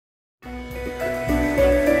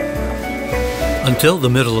Until the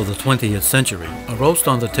middle of the 20th century, a roast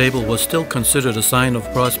on the table was still considered a sign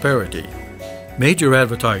of prosperity. Major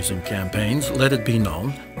advertising campaigns let it be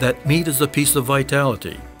known that meat is a piece of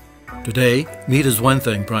vitality. Today, meat is one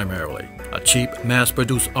thing primarily, a cheap,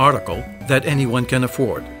 mass-produced article that anyone can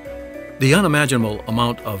afford. The unimaginable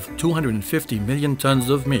amount of 250 million tons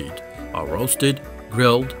of meat are roasted,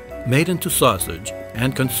 grilled, made into sausage,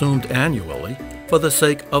 and consumed annually for the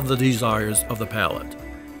sake of the desires of the palate.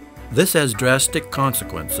 This has drastic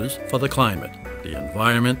consequences for the climate, the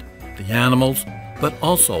environment, the animals, but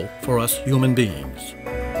also for us human beings.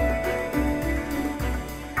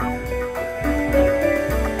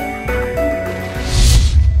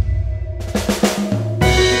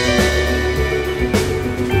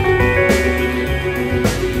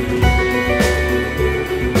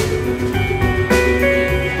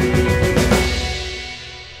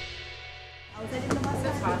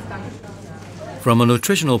 From a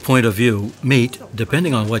nutritional point of view, meat,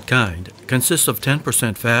 depending on what kind, consists of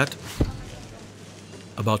 10% fat,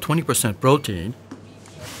 about 20% protein,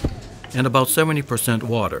 and about 70%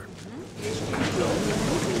 water.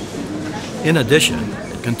 In addition,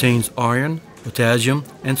 it contains iron, potassium,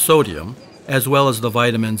 and sodium, as well as the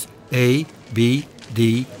vitamins A, B,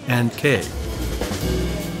 D, and K.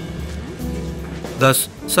 Thus,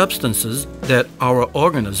 substances that our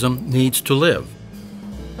organism needs to live.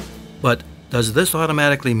 But does this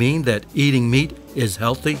automatically mean that eating meat is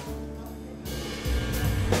healthy?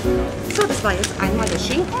 So, das war jetzt einmal der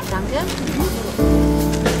Schinken. Danke.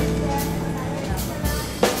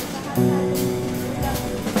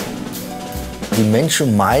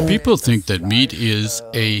 People think that meat is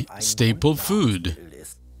a staple food.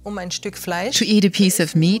 To eat a piece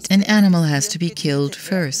of meat, an animal has to be killed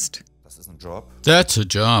first. That's a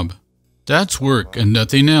job. That's work and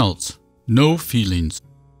nothing else. No feelings.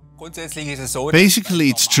 Basically,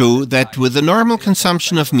 it's true that with the normal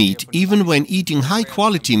consumption of meat, even when eating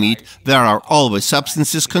high-quality meat, there are always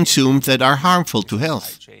substances consumed that are harmful to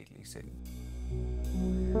health.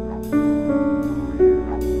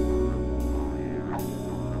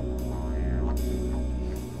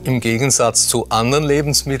 In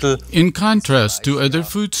contrast to other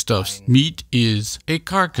foodstuffs, meat is a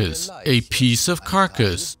carcass, a piece of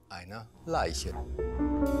carcass.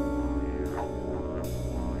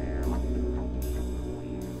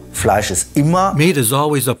 Meat is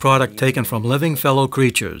always a product taken from living fellow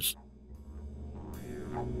creatures.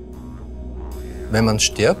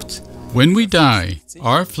 When we die,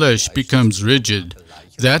 our flesh becomes rigid.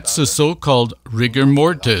 That's the so-called rigor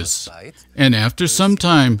mortis. And after some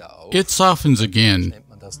time, it softens again.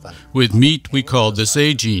 With meat, we call this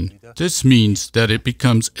aging. This means that it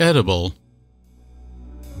becomes edible.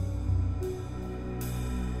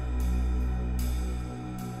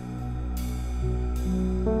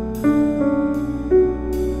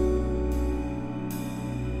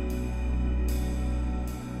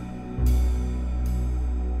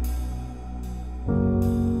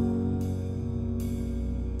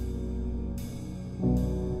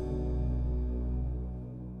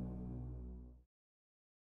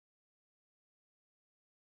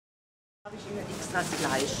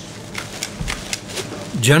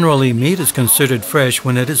 Generally, meat is considered fresh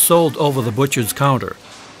when it is sold over the butcher's counter.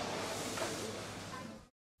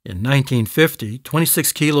 In 1950,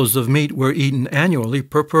 26 kilos of meat were eaten annually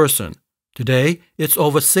per person. Today, it's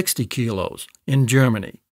over 60 kilos in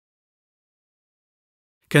Germany.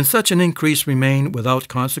 Can such an increase remain without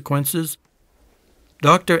consequences?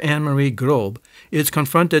 Dr. Anne-Marie Grob is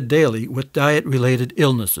confronted daily with diet-related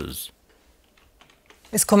illnesses.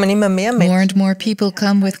 More and more people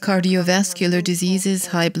come with cardiovascular diseases,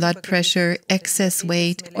 high blood pressure, excess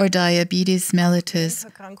weight, or diabetes mellitus.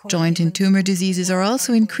 Joint and tumor diseases are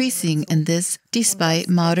also increasing, and this despite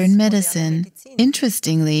modern medicine.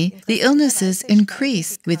 Interestingly, the illnesses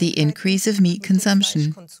increase with the increase of meat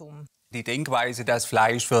consumption.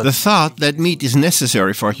 The thought that meat is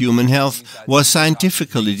necessary for human health was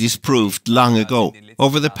scientifically disproved long ago.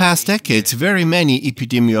 Over the past decades, very many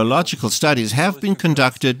epidemiological studies have been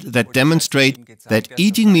conducted that demonstrate that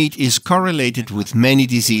eating meat is correlated with many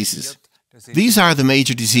diseases. These are the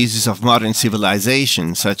major diseases of modern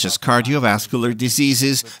civilization, such as cardiovascular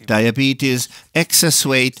diseases, diabetes, excess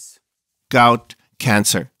weight, gout,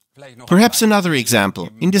 cancer. Perhaps another example.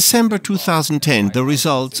 In December 2010, the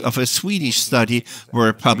results of a Swedish study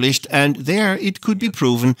were published, and there it could be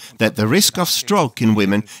proven that the risk of stroke in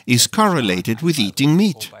women is correlated with eating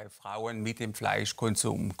meat.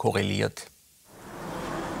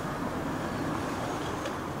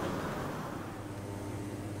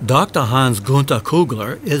 Dr. Hans-Gunther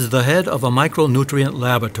Kugler is the head of a micronutrient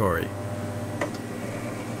laboratory.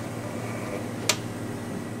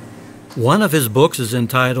 One of his books is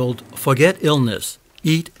entitled Forget Illness,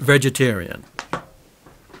 Eat Vegetarian.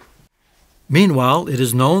 Meanwhile, it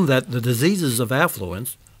is known that the diseases of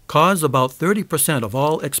affluence cause about 30% of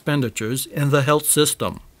all expenditures in the health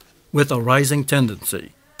system, with a rising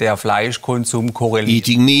tendency.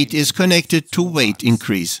 Eating meat is connected to weight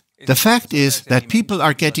increase. The fact is that people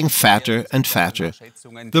are getting fatter and fatter.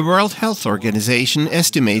 The World Health Organization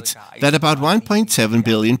estimates that about 1.7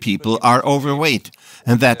 billion people are overweight,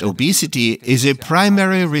 and that obesity is a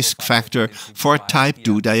primary risk factor for type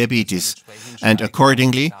 2 diabetes. And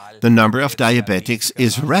accordingly, the number of diabetics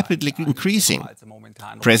is rapidly increasing.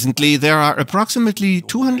 Presently, there are approximately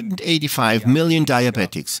 285 million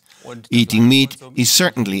diabetics. Eating meat is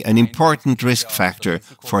certainly an important risk factor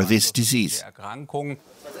for this disease.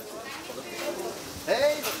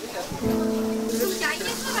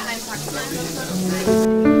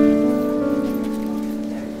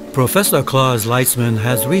 Professor Klaus Leitzman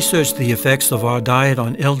has researched the effects of our diet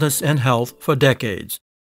on illness and health for decades.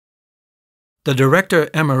 The director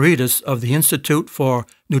emeritus of the Institute for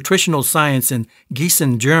Nutritional Science in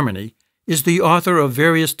Gießen, Germany, is the author of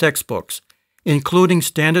various textbooks, including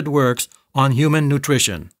standard works on human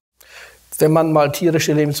nutrition. When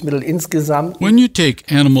you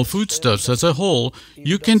take animal foodstuffs as a whole,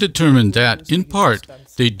 you can determine that, in part,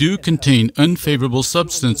 they do contain unfavorable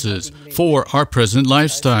substances for our present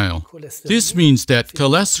lifestyle. This means that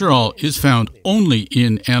cholesterol is found only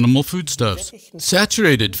in animal foodstuffs.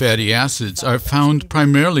 Saturated fatty acids are found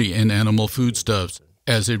primarily in animal foodstuffs.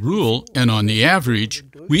 As a rule, and on the average,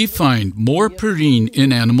 we find more purine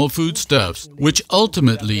in animal foodstuffs, which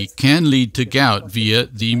ultimately can lead to gout via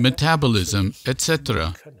the metabolism,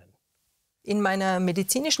 etc. In my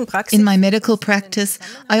medical practice,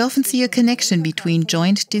 I often see a connection between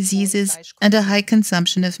joint diseases and a high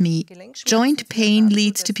consumption of meat. Joint pain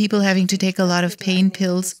leads to people having to take a lot of pain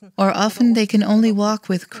pills, or often they can only walk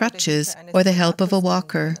with crutches or the help of a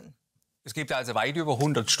walker.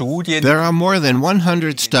 There are more than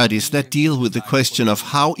 100 studies that deal with the question of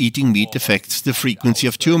how eating meat affects the frequency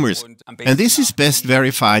of tumors, and this is best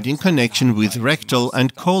verified in connection with rectal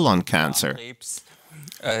and colon cancer.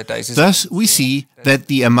 Thus, we see that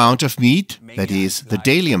the amount of meat, that is, the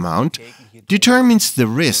daily amount, determines the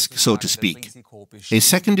risk, so to speak. A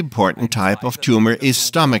second important type of tumor is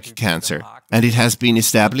stomach cancer, and it has been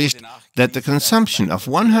established that the consumption of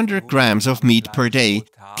 100 grams of meat per day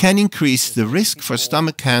can increase the risk for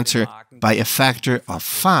stomach cancer by a factor of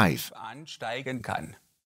 5.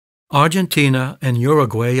 Argentina and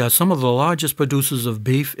Uruguay are some of the largest producers of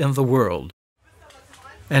beef in the world.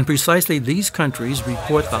 And precisely these countries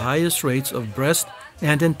report the highest rates of breast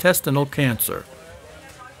and intestinal cancer.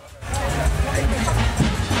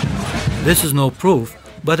 This is no proof,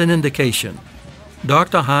 but an indication.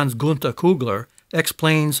 Dr. Hans-Gunther Kugler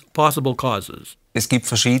explains possible causes. There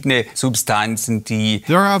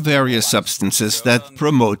are various substances that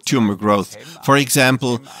promote tumor growth. For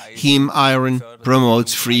example, heme iron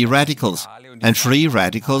promotes free radicals, and free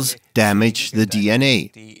radicals damage the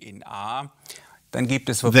DNA.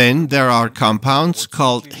 Then there are compounds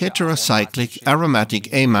called heterocyclic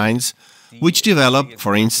aromatic amines, which develop,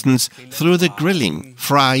 for instance, through the grilling,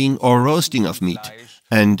 frying or roasting of meat.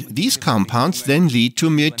 And these compounds then lead to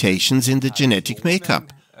mutations in the genetic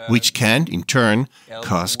makeup, which can, in turn,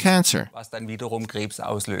 cause cancer.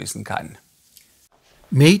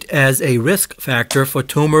 Meat as a risk factor for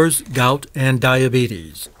tumors, gout, and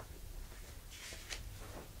diabetes.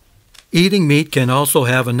 Eating meat can also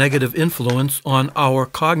have a negative influence on our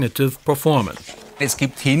cognitive performance.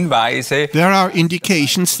 There are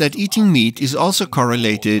indications that eating meat is also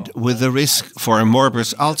correlated with the risk for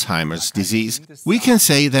morbus Alzheimer's disease. We can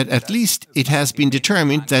say that at least it has been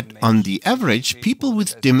determined that on the average, people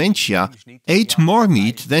with dementia ate more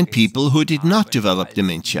meat than people who did not develop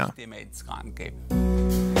dementia.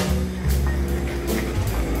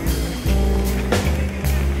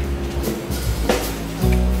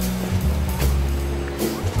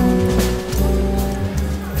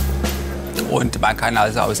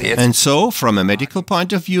 And so, from a medical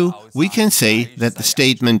point of view, we can say that the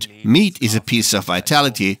statement, meat is a piece of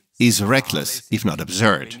vitality, is reckless, if not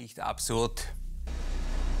absurd.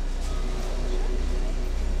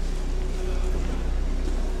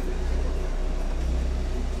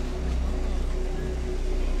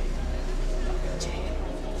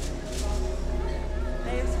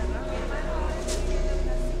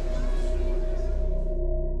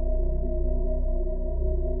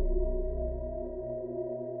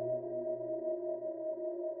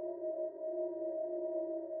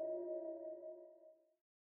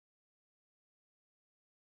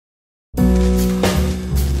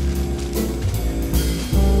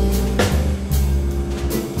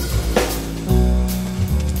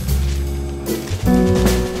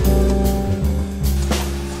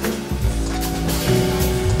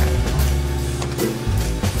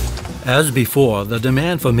 As before, the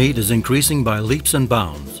demand for meat is increasing by leaps and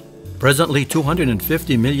bounds. Presently,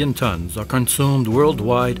 250 million tons are consumed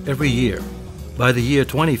worldwide every year. By the year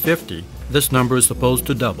 2050, this number is supposed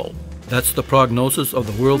to double. That's the prognosis of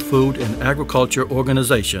the World Food and Agriculture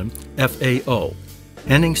Organization, FAO.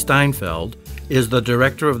 Henning Steinfeld is the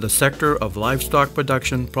director of the sector of livestock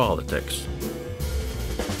production politics.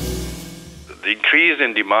 The increase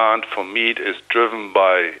in demand for meat is driven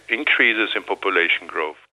by increases in population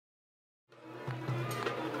growth.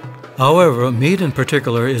 However, meat in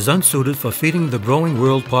particular is unsuited for feeding the growing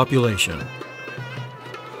world population.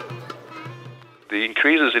 The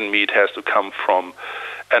increases in meat has to come from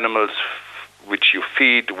animals which you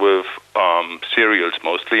feed with cereals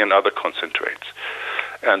mostly and other concentrates.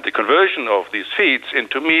 And the conversion of these feeds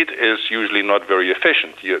into meat is usually not very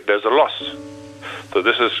efficient. There's a loss. So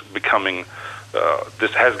this is becoming,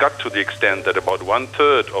 this has got to the extent that about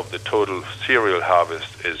 1/3 of the total cereal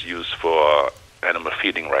harvest is used for animal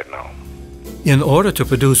feeding right now. In order to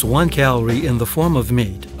produce 1 calorie in the form of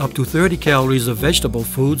meat, up to 30 calories of vegetable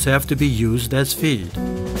foods have to be used as feed.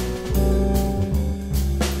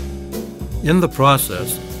 In the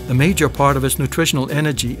process, a major part of its nutritional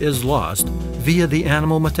energy is lost via the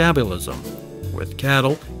animal metabolism. With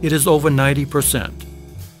cattle, it is over 90%.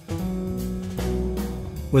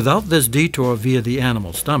 Without this detour via the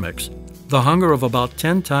animal stomachs, the hunger of about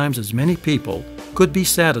 10 times as many people could be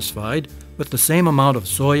satisfied with the same amount of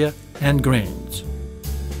soya and grains.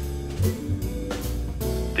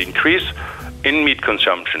 The increase in meat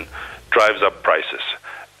consumption drives up prices.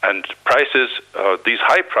 And prices, these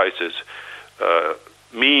high prices,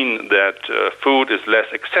 mean that food is less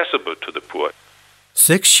accessible to the poor.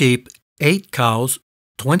 6 sheep, 8 cows,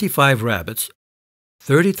 25 rabbits,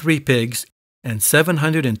 33 pigs, and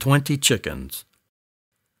 720 chickens.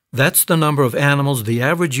 That's the number of animals the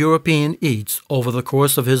average European eats over the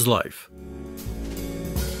course of his life.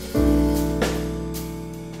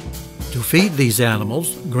 To feed these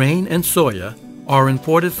animals, grain and soya are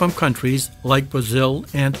imported from countries like Brazil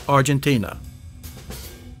and Argentina.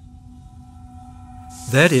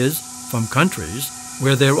 That is, from countries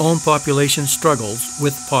where their own population struggles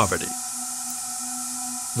with poverty.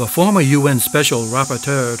 The former UN Special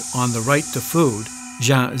Rapporteur on the Right to Food,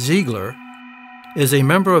 Jean Ziegler, is a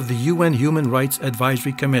member of the UN Human Rights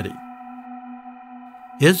Advisory Committee.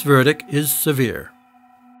 His verdict is severe.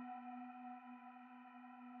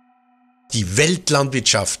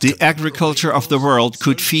 The agriculture of the world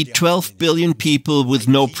could feed 12 billion people with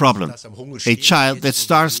no problem. A child that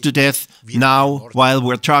starves to death now, while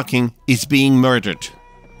we're talking, is being murdered.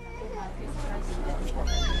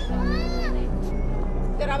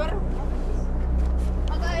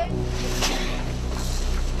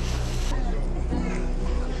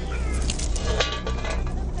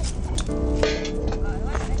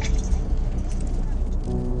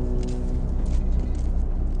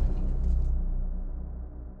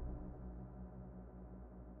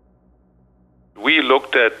 We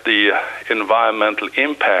looked at the environmental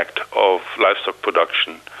impact of livestock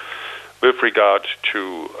production with regard to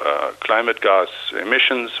climate gas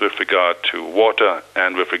emissions, with regard to water,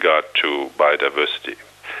 and with regard to biodiversity.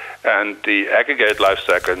 And the aggregate life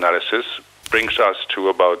cycle analysis brings us to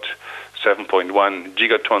about 7.1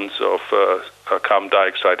 gigatons of carbon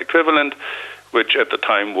dioxide equivalent, which at the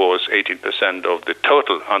time was 18% of the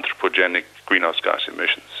total anthropogenic greenhouse gas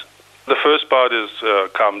emissions. The first part is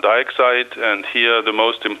carbon dioxide, and here the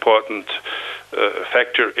most important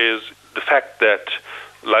factor is the fact that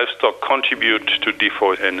livestock contribute to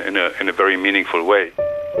deforestation in a very meaningful way.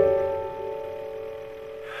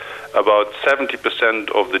 About 70%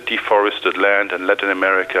 of the deforested land in Latin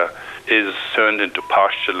America is turned into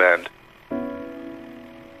pasture land.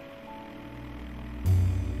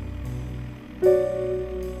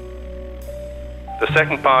 The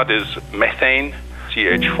second part is methane,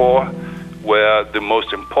 CH4, where the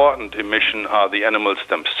most important emission are the animals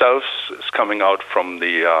themselves. It's coming out from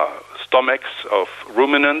the stomachs of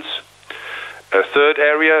ruminants. A third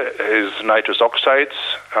area is nitrous oxides.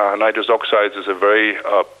 Nitrous oxides is a very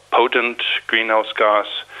potent greenhouse gas.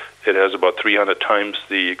 It has about 300 times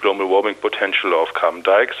the global warming potential of carbon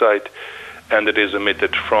dioxide, and it is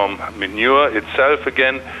emitted from manure itself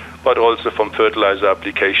again, but also from fertilizer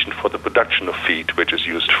application for the production of feed, which is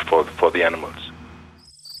used for the animals.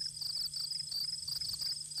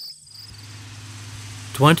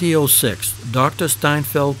 2006, Dr.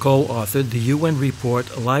 Steinfeld co-authored the UN report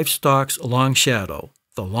Livestock's Long Shadow,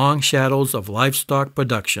 The Long Shadows of Livestock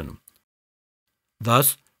Production.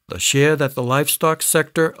 Thus, the share that the livestock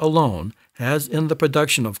sector alone has in the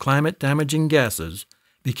production of climate-damaging gases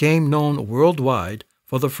became known worldwide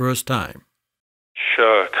for the first time.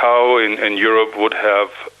 Sure. Cow in Europe would have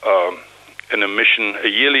an emission, a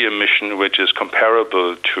yearly emission, which is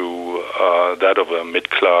comparable to that of a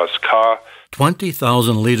mid-class car.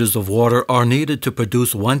 20,000 liters of water are needed to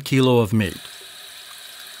produce 1 kilo of meat.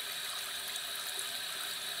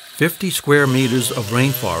 50 square meters of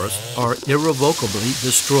rainforest are irrevocably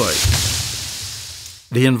destroyed.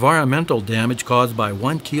 The environmental damage caused by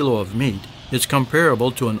 1 kilo of meat is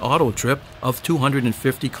comparable to an auto trip of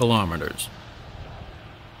 250 kilometers.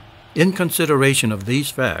 In consideration of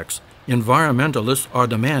these facts, environmentalists are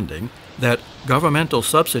demanding that governmental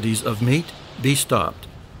subsidies of meat be stopped.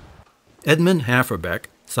 Edmund Haferbeck,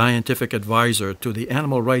 scientific advisor to the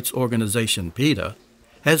animal rights organization PETA,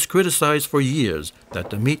 has criticized for years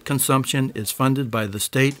that the meat consumption is funded by the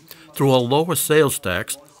state through a lower sales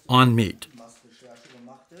tax on meat.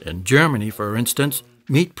 In Germany, for instance,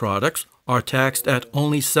 meat products are taxed at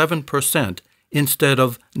only 7% instead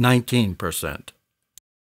of 19%.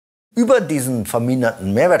 Über diesen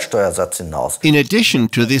verminderten Mehrwertsteuersatz hinaus. In addition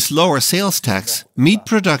to this lower sales tax, meat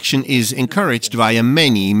production is encouraged via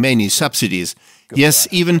many subsidies, yes,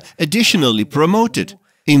 even additionally promoted.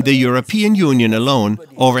 In the European Union alone,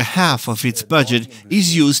 over half of its budget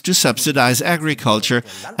is used to subsidize agriculture,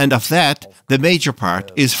 and of that, the major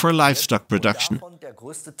part is for livestock production. Der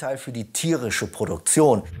größte Teil für die tierische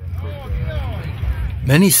Produktion.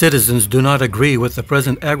 Many citizens do not agree with the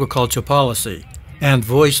present agriculture policy and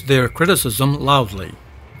voice their criticism loudly.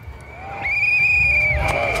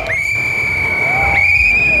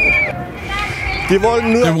 They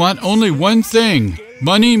want only one thing: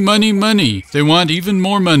 money, money, money. They want even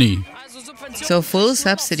more money. So full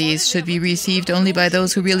subsidies should be received only by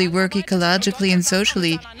those who really work ecologically and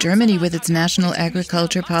socially. Germany, with its national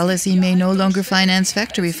agriculture policy, may no longer finance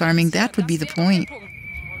factory farming. That would be the point.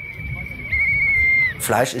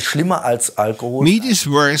 Fleisch ist schlimmer als Alkohol. Meat is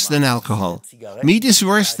worse than alcohol. Meat is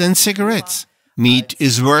worse than cigarettes. Meat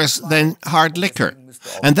is worse than hard liquor.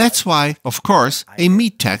 And that's why, of course, a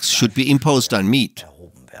meat tax should be imposed on meat.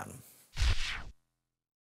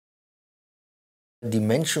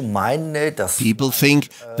 People think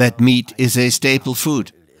that meat is a staple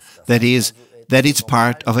food. That is, that it's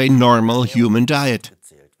part of a normal human diet.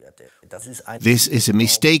 This is a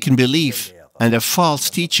mistaken belief and a false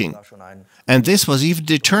teaching. And this was even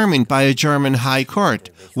determined by a German high court,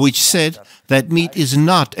 which said that meat is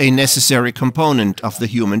not a necessary component of the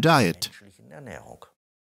human diet.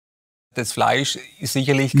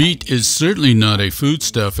 Meat is certainly not a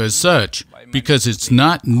foodstuff as such, because it's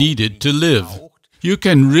not needed to live. You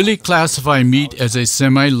can really classify meat as a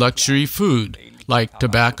semi-luxury food, like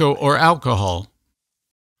tobacco or alcohol.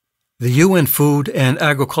 The UN Food and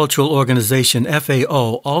Agricultural Organization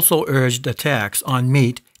FAO also urged a tax on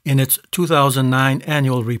meat in its 2009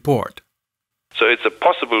 annual report. So it's a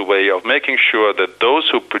possible way of making sure that those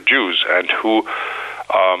who produce and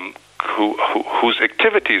whose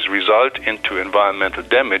activities result into environmental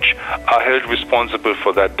damage are held responsible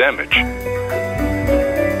for that damage.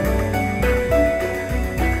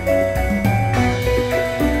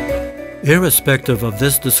 Irrespective of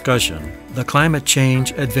this discussion, the climate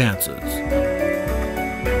change advances.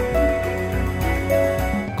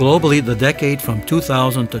 Globally, the decade from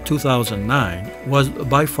 2000 to 2009 was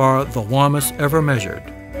by far the warmest ever measured,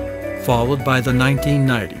 followed by the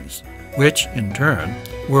 1990s, which, in turn,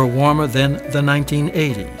 were warmer than the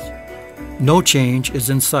 1980s. No change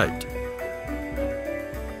is in sight.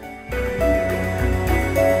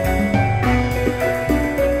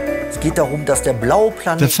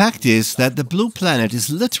 The fact is that the blue planet is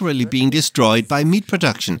literally being destroyed by meat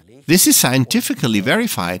production. This is scientifically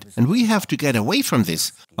verified, and we have to get away from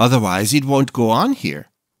this. Otherwise, it won't go on here.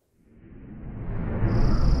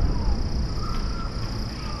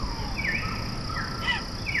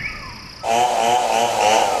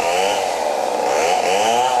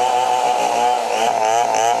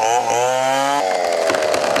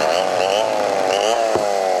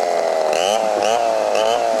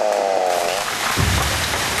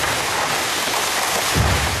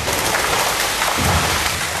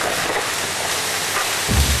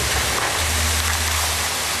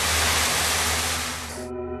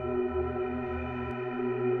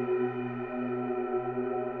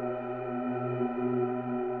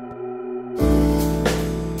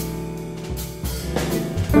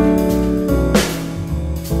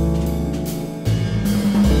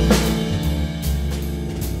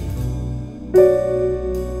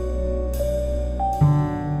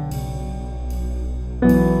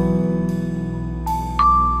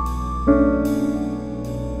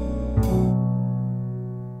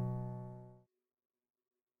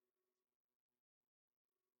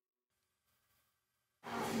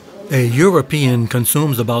 A European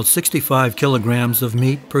consumes about 65 kilograms of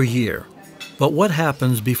meat per year. But what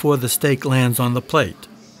happens before the steak lands on the plate?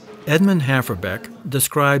 Edmund Haferbeck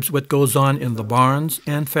describes what goes on in the barns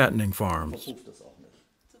and fattening farms.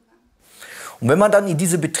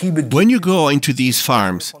 When you go into these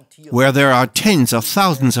farms, where there are tens of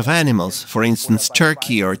thousands of animals, for instance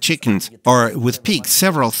turkey or chickens, or with pigs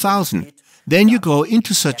several thousand, then you go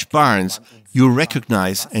into such barns, you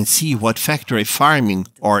recognize and see what factory farming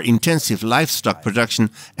or intensive livestock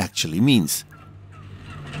production actually means.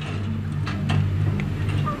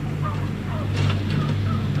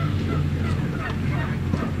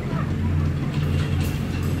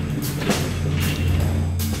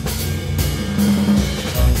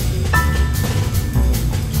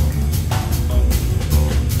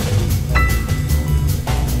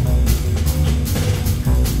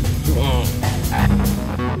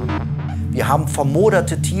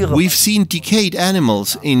 We've seen decayed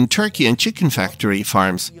animals in turkey and chicken factory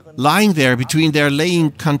farms, lying there between their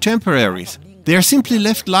laying contemporaries. They are simply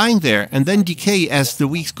left lying there and then decay as the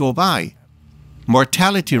weeks go by.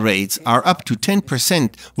 Mortality rates are up to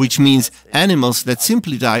 10%, which means animals that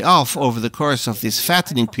simply die off over the course of this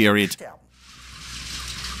fattening period.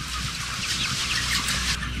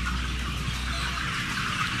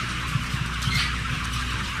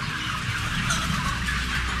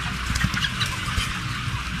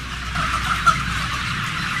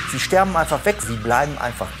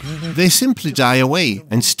 They simply die away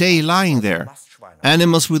and stay lying there.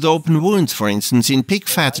 Animals with open wounds, for instance, in pig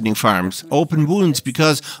fattening farms. Open wounds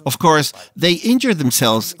because, of course, they injure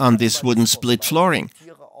themselves on this wooden split flooring.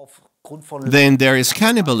 Then there is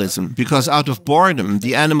cannibalism, because out of boredom,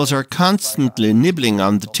 the animals are constantly nibbling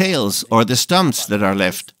on the tails or the stumps that are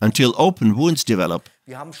left until open wounds develop.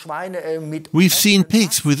 We've seen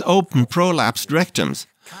pigs with open prolapsed rectums.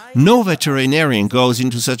 No veterinarian goes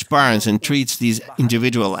into such barns and treats these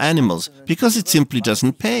individual animals because it simply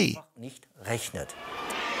doesn't pay.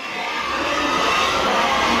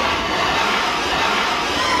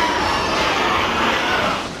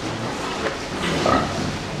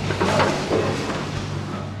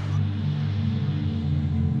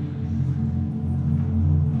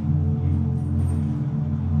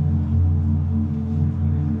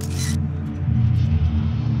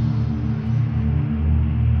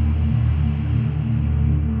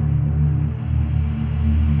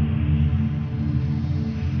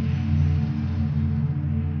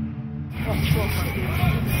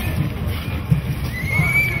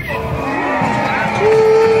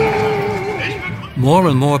 More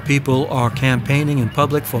and more people are campaigning in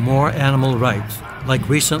public for more animal rights, like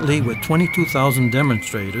recently with 22,000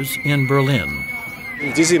 demonstrators in Berlin.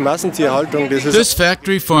 This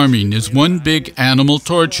factory farming is one big animal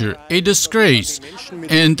torture, a disgrace,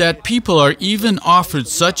 and that people are even offered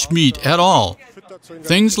such meat at all.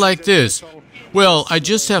 Things like this. Well, I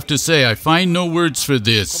just have to say I find no words for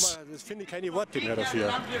this.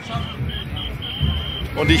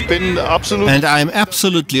 And I'm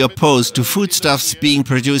absolutely opposed to foodstuffs being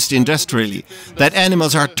produced industrially, that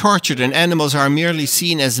animals are tortured and animals are merely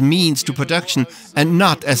seen as means to production and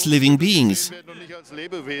not as living beings.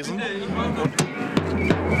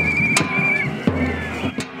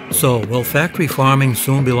 So, will factory farming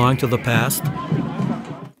soon belong to the past?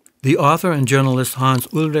 The author and journalist Hans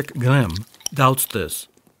Ulrich Grimm doubts this.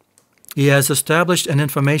 He has established an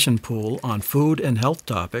information pool on food and health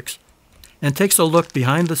topics and takes a look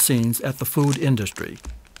behind the scenes at the food industry.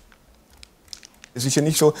 The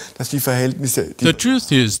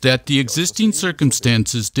truth is that the existing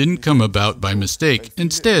circumstances didn't come about by mistake.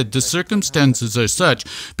 Instead, the circumstances are such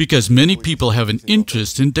because many people have an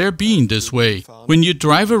interest in their being this way. When you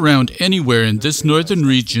drive around anywhere in this northern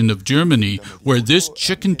region of Germany where this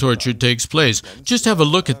chicken torture takes place, just have a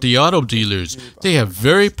look at the auto dealers. They have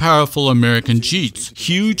very powerful American Jeeps,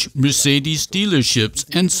 huge Mercedes dealerships,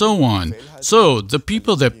 and so on. So, the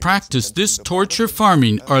people that practice this torture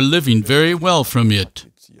farming are living very well from it.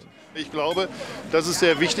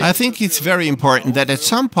 I think it's very important that at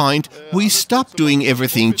some point we stop doing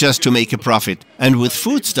everything just to make a profit. And with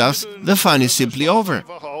foodstuffs, the fun is simply over.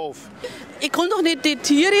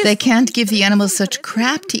 They can't give the animals such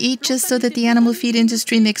crap to eat just so that the animal feed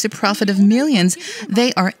industry makes a profit of millions.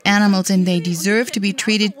 They are animals and they deserve to be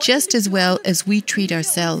treated just as well as we treat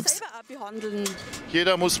ourselves.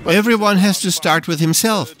 Everyone has to start with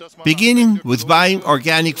himself, beginning with buying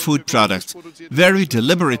organic food products, very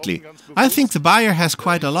deliberately. I think the buyer has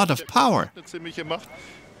quite a lot of power.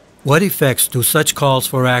 What effects do such calls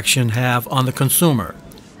for action have on the consumer?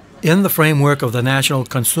 In the framework of the National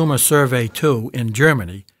Consumer Survey 2 in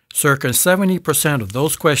Germany, circa 70% of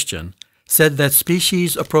those questioned said that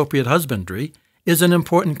species-appropriate husbandry is an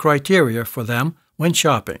important criteria for them when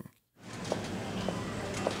shopping.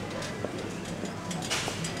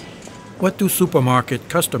 What do supermarket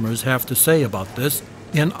customers have to say about this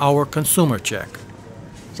in our consumer check?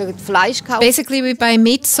 Basically, we buy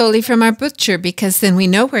meat solely from our butcher because then we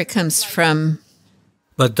know where it comes from.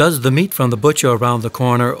 But does the meat from the butcher around the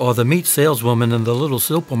corner or the meat saleswoman in the little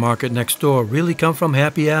supermarket next door really come from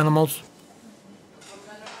happy animals?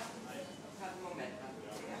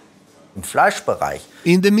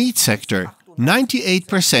 In the meat sector,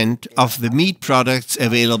 98% of the meat products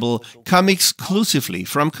available come exclusively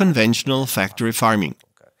from conventional factory farming.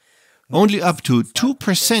 Only up to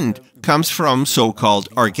 2% comes from so-called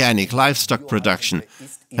organic livestock production,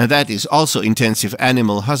 and that is also intensive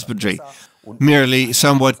animal husbandry, merely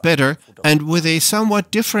somewhat better and with a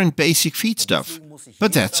somewhat different basic feedstuff.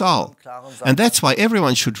 But that's all. And that's why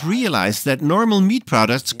everyone should realize that normal meat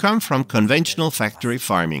products come from conventional factory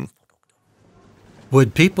farming.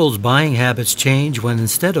 Would people's buying habits change when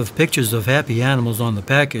instead of pictures of happy animals on the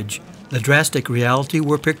package, the drastic reality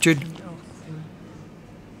were pictured?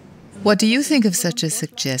 What do you think of such a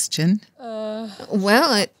suggestion?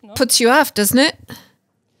 Well, it puts you off, doesn't it?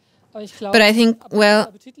 But I think,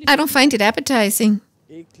 well, I don't find it appetizing.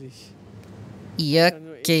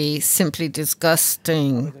 Yucky, simply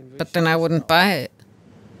disgusting. But then I wouldn't buy it.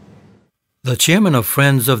 The chairman of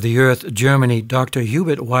Friends of the Earth Germany, Dr.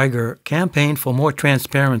 Hubert Weiger, campaigned for more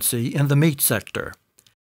transparency in the meat sector,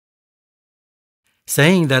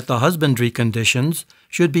 saying that the husbandry conditions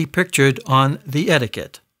should be pictured on the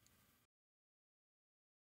etiquette.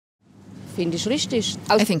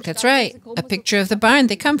 I think that's right. A picture of the barn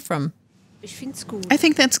they come from. I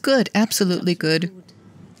think that's good, absolutely good.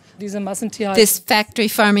 This factory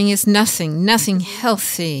farming is nothing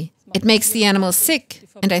healthy. It makes the animals sick,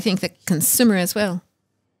 and I think the consumer as well.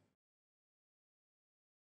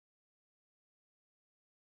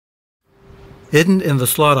 Hidden in the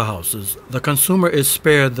slaughterhouses, the consumer is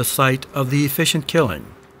spared the sight of the efficient killing.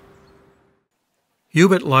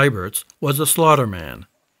 Hubert Leibertz was a slaughterman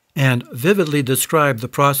and vividly described the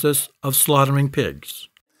process of slaughtering pigs.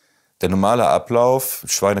 The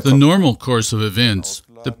normal course of events: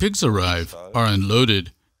 the pigs arrive, are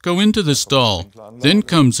unloaded, go into the stall, then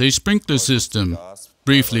comes a sprinkler system,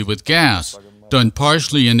 briefly with gas, done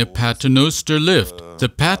partially in a paternoster lift, the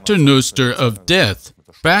paternoster of death.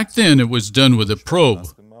 Back then it was done with a probe,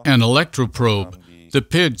 an electroprobe. The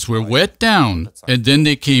pigs were wet down, and then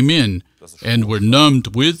they came in and were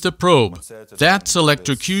numbed with the probe. That's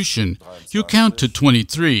electrocution. You count to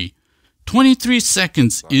 23. 23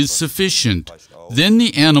 seconds is sufficient. Then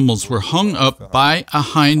the animals were hung up by a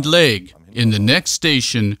hind leg. In the next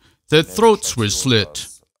station, their throats were slit.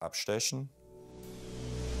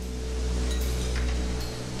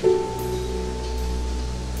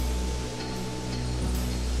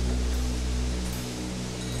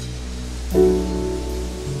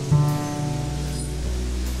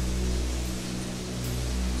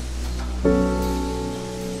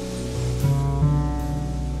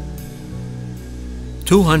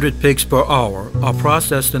 "200 pigs per hour are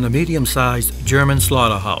processed in a medium-sized German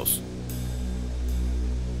slaughterhouse.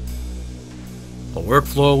 The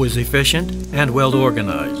workflow is efficient and well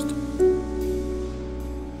organized.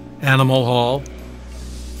 Animal hall,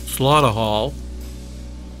 slaughter hall,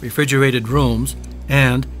 refrigerated rooms,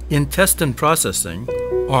 and intestine processing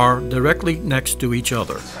are directly next to each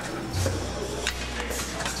other.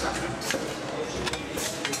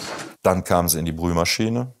 Dann kamen sie in die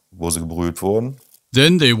Brühmaschine, wo sie gebrüht wurden.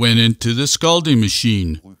 Then they went into the scalding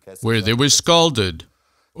machine, where they were scalded,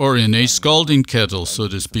 or in a scalding kettle, so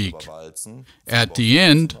to speak. At the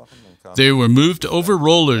end, they were moved over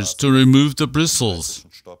rollers to remove the bristles.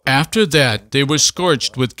 After that, they were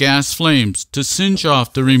scorched with gas flames to singe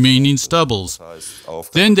off the remaining stubbles.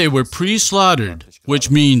 Then they were pre-slaughtered, which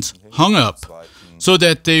means hung up, so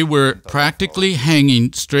that they were practically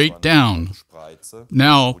hanging straight down.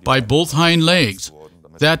 Now, by both hind legs.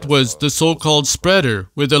 That was the so-called spreader,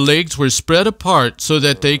 where the legs were spread apart so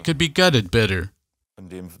that they could be gutted better.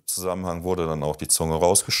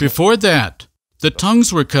 Before that, the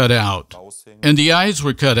tongues were cut out, and the eyes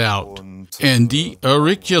were cut out, and the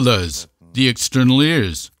auriculas, the external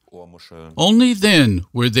ears. Only then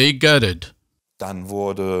were they gutted. Dann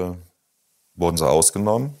wurden sie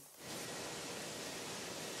ausgenommen.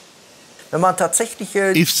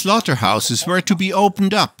 If slaughterhouses were to be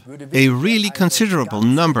opened up, a really considerable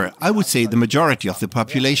number, I would say the majority of the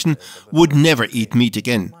population, would never eat meat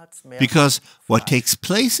again. Because what takes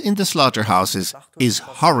place in the slaughterhouses is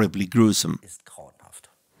horribly gruesome.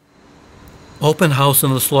 Open house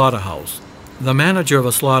in the slaughterhouse. The manager of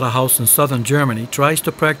a slaughterhouse in southern Germany tries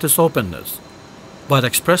to practice openness, but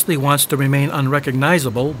expressly wants to remain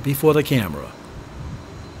unrecognizable before the camera.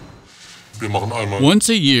 Once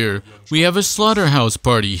a year, we have a slaughterhouse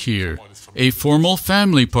party here, a formal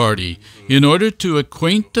family party, in order to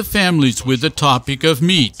acquaint the families with the topic of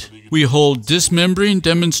meat. We hold dismembering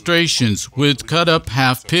demonstrations with cut-up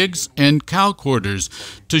half pigs and cow quarters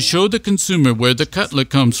to show the consumer where the cutlet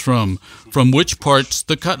comes from which parts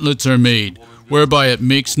the cutlets are made, whereby it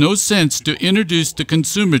makes no sense to introduce the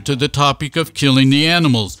consumer to the topic of killing the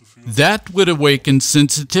animals. That would awaken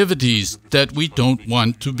sensitivities that we don't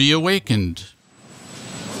want to be awakened.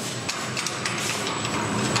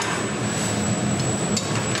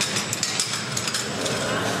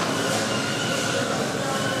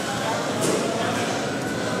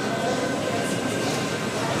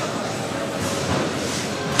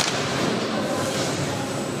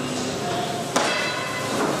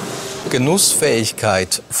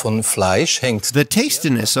 Genussfähigkeit von Fleisch hängt. The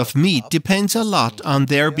tastiness of meat depends a lot on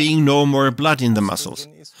there being no more blood in the muscles.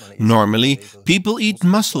 Normally, people eat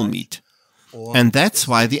muscle meat, and that's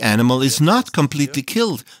why the animal is not completely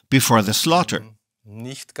killed before the slaughter.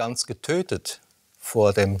 Nicht ganz getötet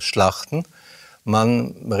vor dem Schlachten.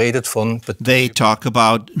 Man redet von They talk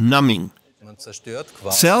about numbing.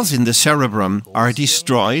 Cells in the cerebrum are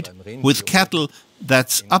destroyed with cattle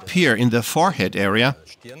that's up here in the forehead area.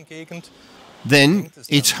 Then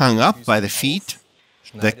it's hung up by the feet,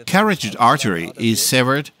 the carotid artery is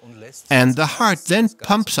severed, and the heart then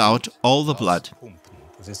pumps out all the blood.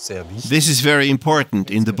 This is very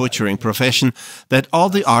important in the butchering profession, that all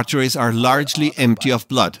the arteries are largely empty of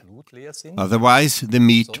blood. Otherwise, the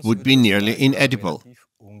meat would be nearly inedible.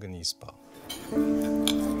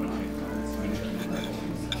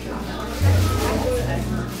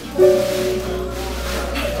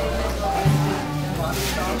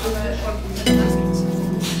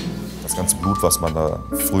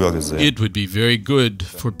 It would be very good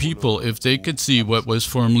for people if they could see what was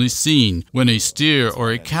formerly seen when a steer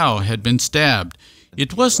or a cow had been stabbed.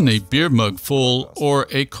 It wasn't a beer mug full or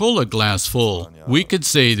a cola glass full. We could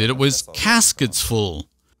say that it was caskets full.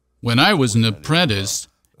 When I was an apprentice,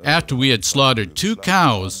 after we had slaughtered 2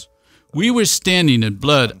 cows, we were standing in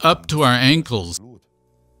blood up to our ankles.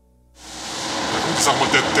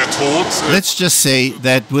 Let's just say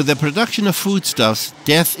that with the production of foodstuffs,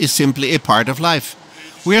 death is simply a part of life.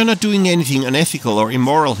 We are not doing anything unethical or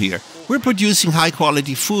immoral here. We're producing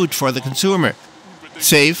high-quality food for the consumer.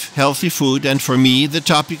 Safe, healthy food, and for me, the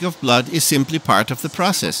topic of blood is simply part of the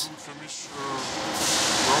process.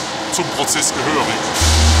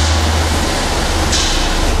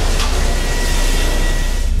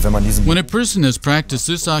 When a person has practiced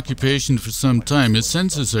this occupation for some time, his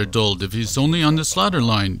senses are dulled. If he's only on the slaughter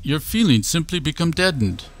line, your feelings simply become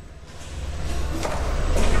deadened.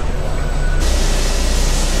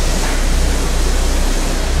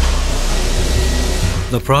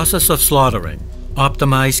 The process of slaughtering,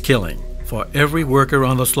 optimized killing, for every worker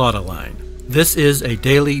on the slaughter line. This is a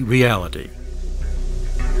daily reality.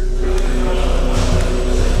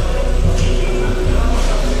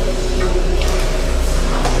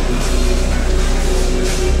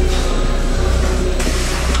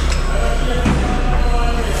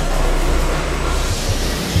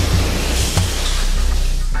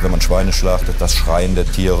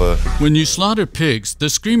 When you slaughter pigs, the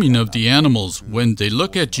screaming of the animals when they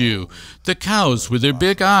look at you, the cows with their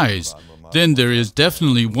big eyes, then there is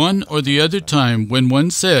definitely one or the other time when one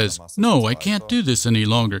says, "No, I can't do this any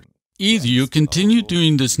longer." Either you continue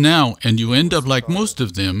doing this now and you end up like most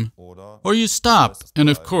of them, or you stop, and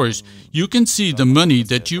of course, you can see the money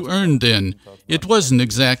that you earned then. It wasn't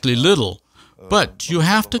exactly little. But you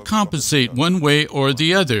have to compensate one way or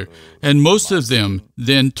the other, and most of them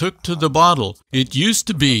then took to the bottle. It used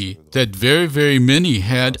to be that very, very many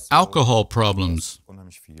had alcohol problems.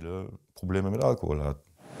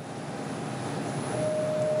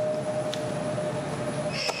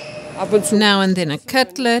 Now and then a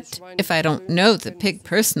cutlet. If I don't know the pig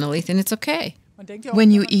personally, then it's okay.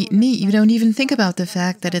 When you eat meat, you don't even think about the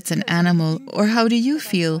fact that it's an animal. Or how do you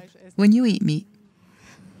feel when you eat meat?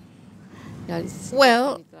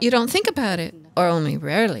 Well, you don't think about it, or only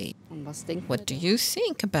rarely. What do you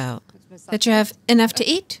think about? That you have enough to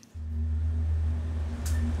eat?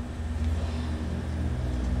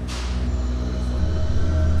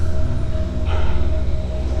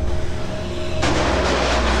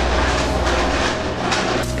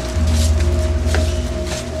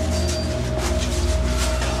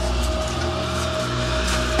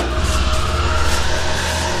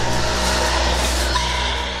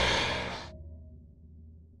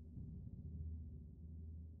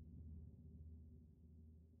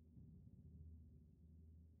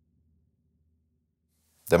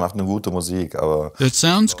 Der macht eine gute Musik, aber... That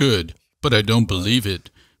sounds good, but I don't believe it.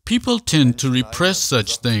 People tend to repress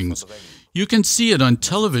such things. You can see it on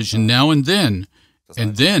television now and then.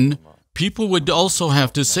 And then, people would also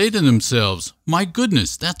have to say to themselves, my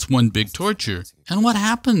goodness, that's one big torture. And what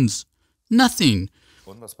happens? Nothing.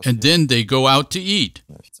 And then they go out to eat.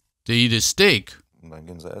 They eat a steak.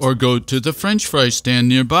 Or go to the French fry stand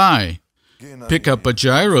nearby. Pick up a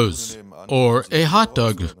gyros or a hot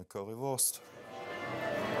dog.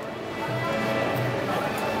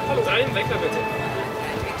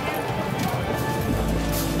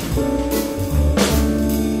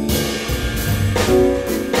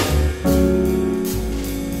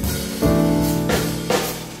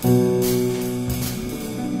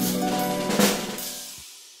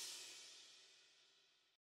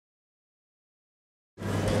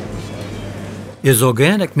 Is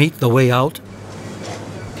organic meat the way out?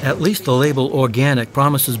 At least the label organic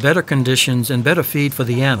promises better conditions and better feed for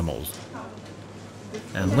the animals,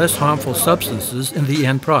 and less harmful substances in the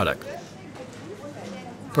end product.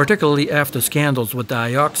 Particularly after scandals with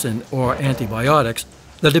dioxin or antibiotics,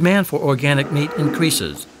 the demand for organic meat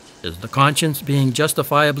increases. Is the conscience being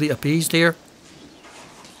justifiably appeased here?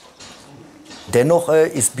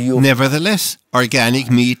 Nevertheless, organic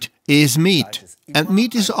meat is meat. And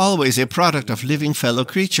meat is always a product of living fellow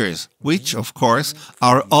creatures, which, of course,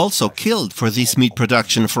 are also killed for this meat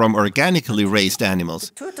production from organically raised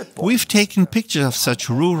animals. We've taken pictures of such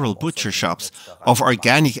rural butcher shops of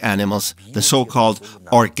organic animals, the so-called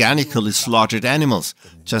organically slaughtered animals,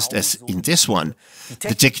 just as in this one.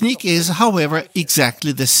 The technique is, however,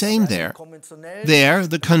 exactly the same there. There,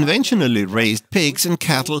 the conventionally raised pigs and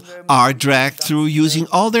cattle are dragged through using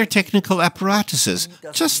all their technical apparatuses,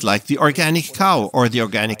 just like the organic cow or the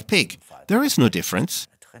organic pig. There is no difference.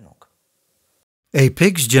 A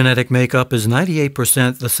pig's genetic makeup is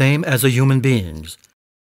 98% the same as a human being's.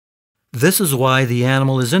 This is why the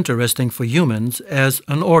animal is interesting for humans as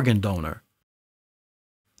an organ donor.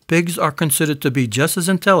 Pigs are considered to be just as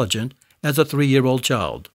intelligent as a 3-year-old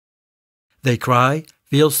child. They cry,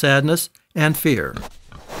 feel sadness, and fear.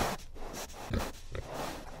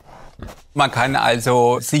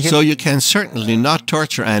 So you can certainly not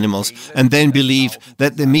torture animals and then believe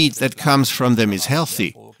that the meat that comes from them is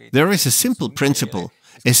healthy. There is a simple principle,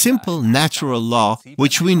 a simple natural law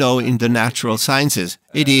which we know in the natural sciences.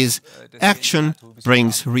 It is, action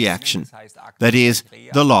brings reaction. That is,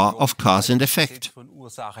 the law of cause and effect.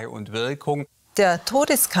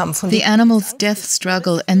 The animal's death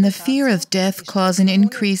struggle and the fear of death cause an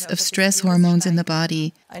increase of stress hormones in the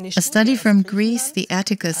body. A study from Greece, the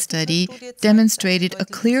Attica study, demonstrated a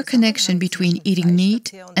clear connection between eating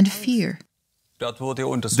meat and fear.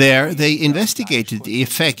 There, they investigated the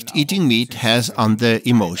effect eating meat has on the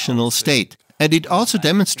emotional state. And it also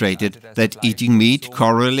demonstrated that eating meat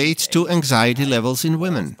correlates to anxiety levels in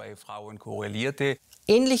women.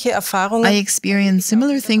 I experience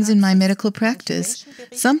similar things in my medical practice.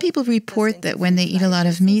 Some people report that when they eat a lot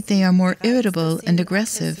of meat, they are more irritable and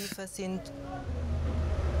aggressive.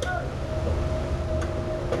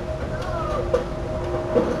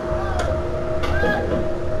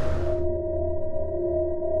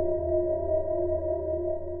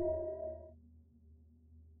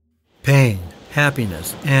 Pain,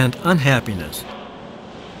 happiness, and unhappiness.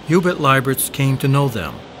 Hubert Leibertz came to know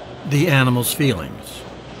them, the animal's feelings.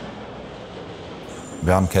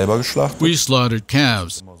 We slaughtered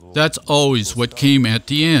calves. That's always what came at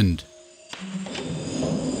the end.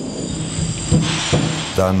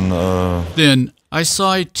 Then I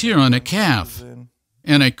saw a tear on a calf,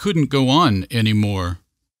 and I couldn't go on anymore.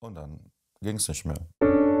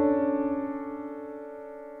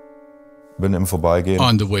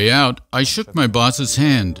 On the way out, I shook my boss's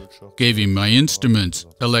hand, gave him my instruments,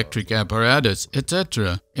 electric apparatus,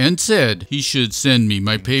 etc., and said he should send me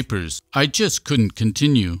my papers. I just couldn't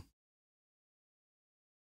continue.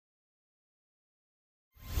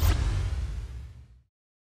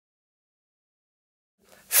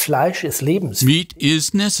 Meat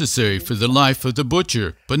is necessary for the life of the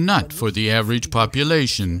butcher, but not for the average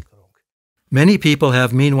population. Many people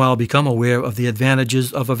have meanwhile become aware of the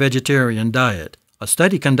advantages of a vegetarian diet. A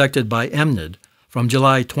study conducted by EMNID from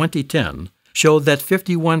July 2010 showed that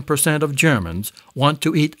 51% of Germans want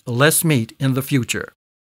to eat less meat in the future.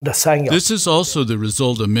 This is also the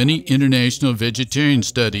result of many international vegetarian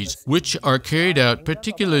studies, which are carried out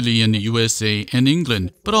particularly in the USA and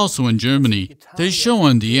England, but also in Germany. They show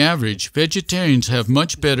on the average, vegetarians have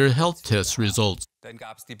much better health test results.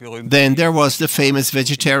 Then there was the famous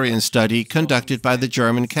vegetarian study conducted by the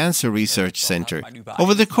German Cancer Research Center.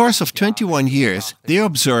 Over the course of 21 years, they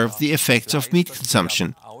observed the effects of meat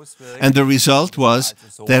consumption. And the result was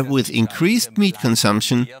that with increased meat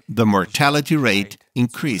consumption, the mortality rate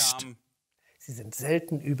increased.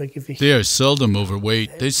 They are seldom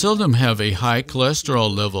overweight. They seldom have a high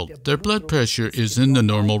cholesterol level. Their blood pressure is in the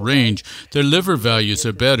normal range. Their liver values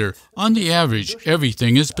are better. On the average,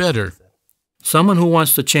 everything is better. Someone who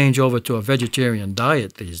wants to change over to a vegetarian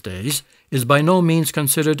diet these days is by no means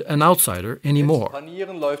considered an outsider anymore.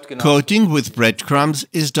 Coating with breadcrumbs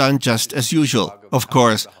is done just as usual. Of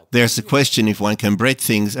course, there's the question if one can bread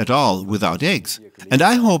things at all without eggs. And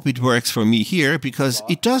I hope it works for me here because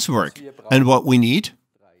it does work. And what we need?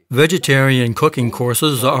 Vegetarian cooking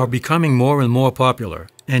courses are becoming more and more popular,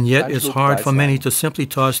 and yet it's hard for many to simply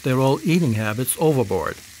toss their old eating habits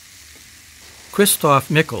overboard. Christoph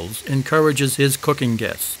Mickels encourages his cooking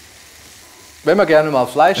guests.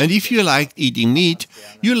 And if you like eating meat,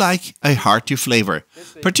 you like a hearty flavor,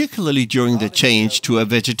 particularly during the change to a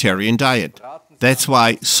vegetarian diet. That's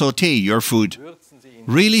why sauté your food.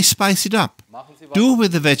 Really spice it up. Do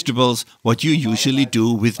with the vegetables what you usually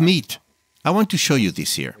do with meat. I want to show you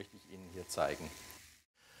this here.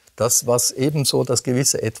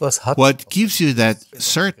 What gives you that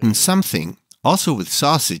certain something, also with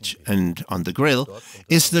sausage and on the grill,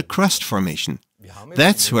 is the crust formation.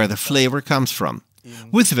 That's where the flavor comes from.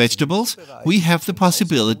 With vegetables, we have the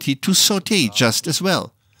possibility to sauté just as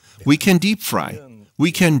well. We can deep fry.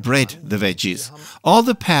 We can bread the veggies. All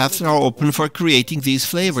the paths are open for creating these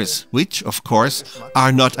flavors, which, of course,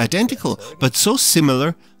 are not identical, but so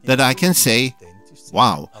similar that I can say,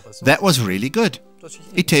 wow, that was really good.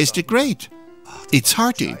 It tasted great. It's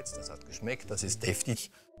hearty.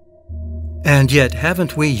 And yet,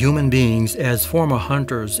 haven't we human beings, as former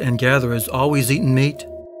hunters and gatherers, always eaten meat?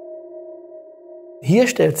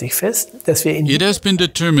 It has been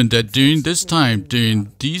determined that during this time,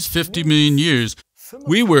 during these 50 million years,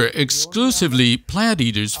 we were exclusively plant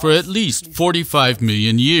eaters for at least 45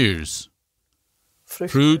 million years.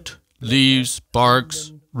 Fruit, leaves,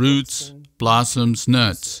 barks, roots, blossoms,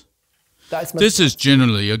 nuts. This is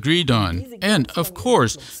generally agreed on. And, of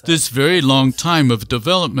course, this very long time of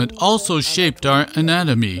development also shaped our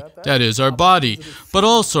anatomy, that is, our body, but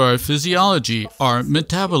also our physiology, our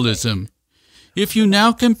metabolism. If you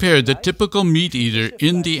now compare the typical meat eater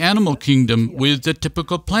in the animal kingdom with the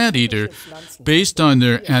typical plant eater, based on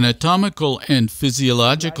their anatomical and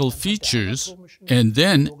physiological features, and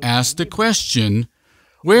then ask the question,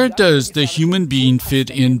 where does the human being fit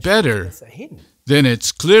in better? Then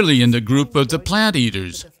it's clearly in the group of the plant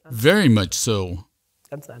eaters, very much so.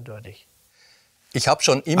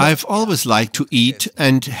 I've always liked to eat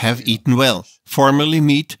and have eaten well. Formerly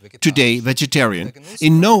meat, today vegetarian.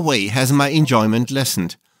 In no way has my enjoyment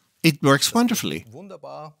lessened. It works wonderfully.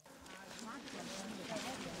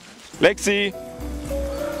 Lexi!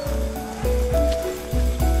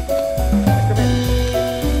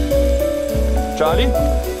 Charlie?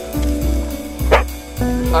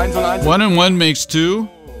 1 and 1 makes 2.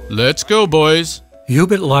 Let's go, boys.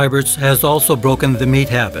 Hubert Leibertz has also broken the meat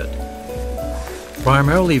habit.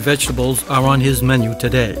 Primarily vegetables are on his menu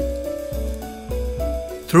today.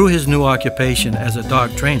 Through his new occupation as a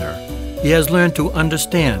dog trainer, he has learned to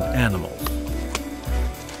understand animals.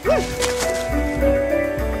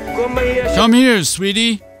 Come here,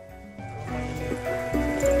 sweetie.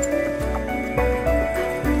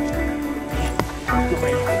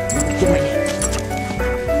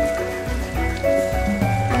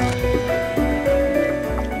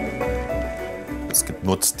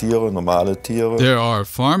 There are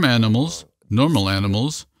farm animals, normal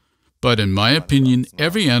animals, but in my opinion,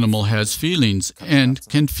 every animal has feelings and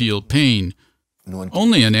can feel pain.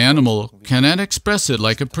 Only an animal cannot express it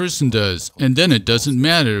like a person does, and then it doesn't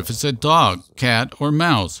matter if it's a dog, cat, or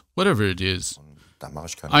mouse, whatever it is.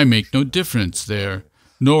 I make no difference there,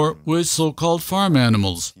 nor with so-called farm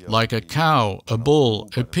animals, like a cow, a bull,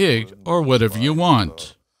 a pig, or whatever you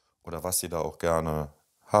want.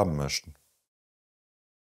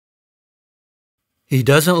 He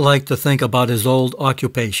doesn't like to think about his old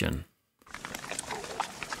occupation.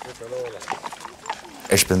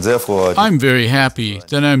 I'm very happy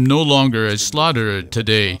that I'm no longer a slaughterer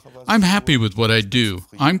today. I'm happy with what I do.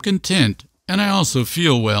 I'm content, and I also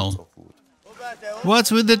feel well. What's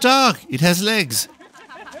with the dog? It has legs.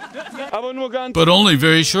 But only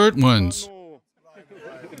very short ones.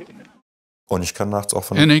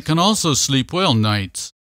 And it can also sleep well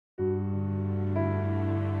nights.